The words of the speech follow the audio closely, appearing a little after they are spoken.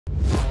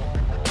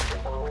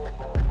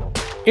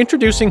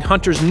Introducing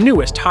Hunter's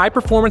newest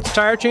high-performance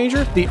tire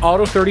changer, the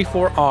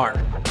Auto34R.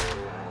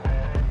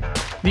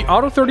 The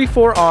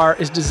Auto34R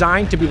is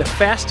designed to be the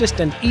fastest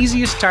and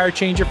easiest tire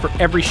changer for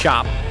every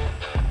shop.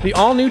 The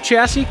all-new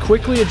chassis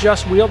quickly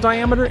adjusts wheel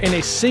diameter in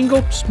a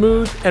single,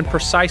 smooth, and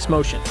precise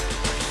motion.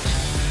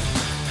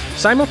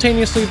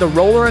 Simultaneously, the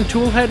roller and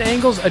tool head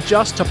angles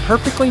adjust to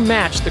perfectly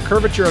match the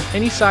curvature of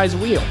any size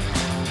wheel,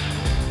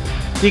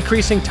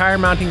 decreasing tire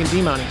mounting and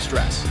demounting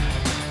stress.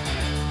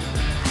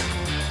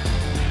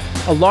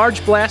 A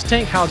large blast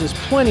tank houses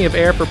plenty of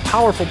air for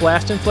powerful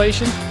blast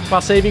inflation,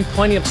 while saving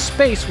plenty of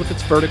space with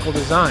its vertical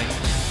design.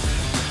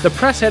 The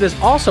press head is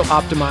also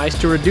optimized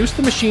to reduce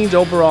the machine's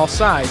overall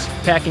size,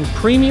 packing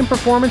premium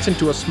performance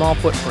into a small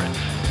footprint.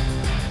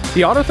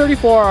 The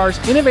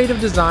Auto34R's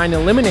innovative design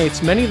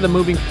eliminates many of the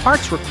moving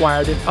parts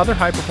required in other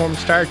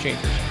high-performance tire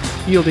changers,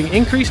 yielding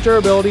increased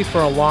durability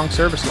for a long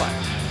service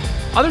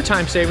life. Other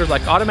time savers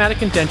like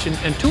automatic indention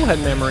and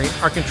toolhead memory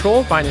are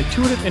controlled by an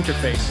intuitive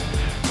interface,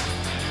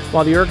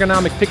 while the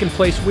ergonomic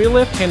pick-and-place wheel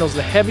lift handles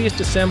the heaviest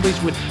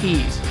assemblies with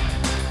ease.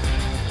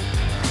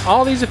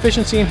 All these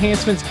efficiency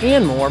enhancements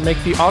and more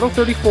make the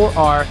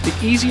Auto34R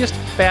the easiest,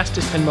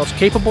 fastest, and most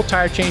capable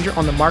tire changer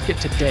on the market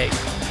today.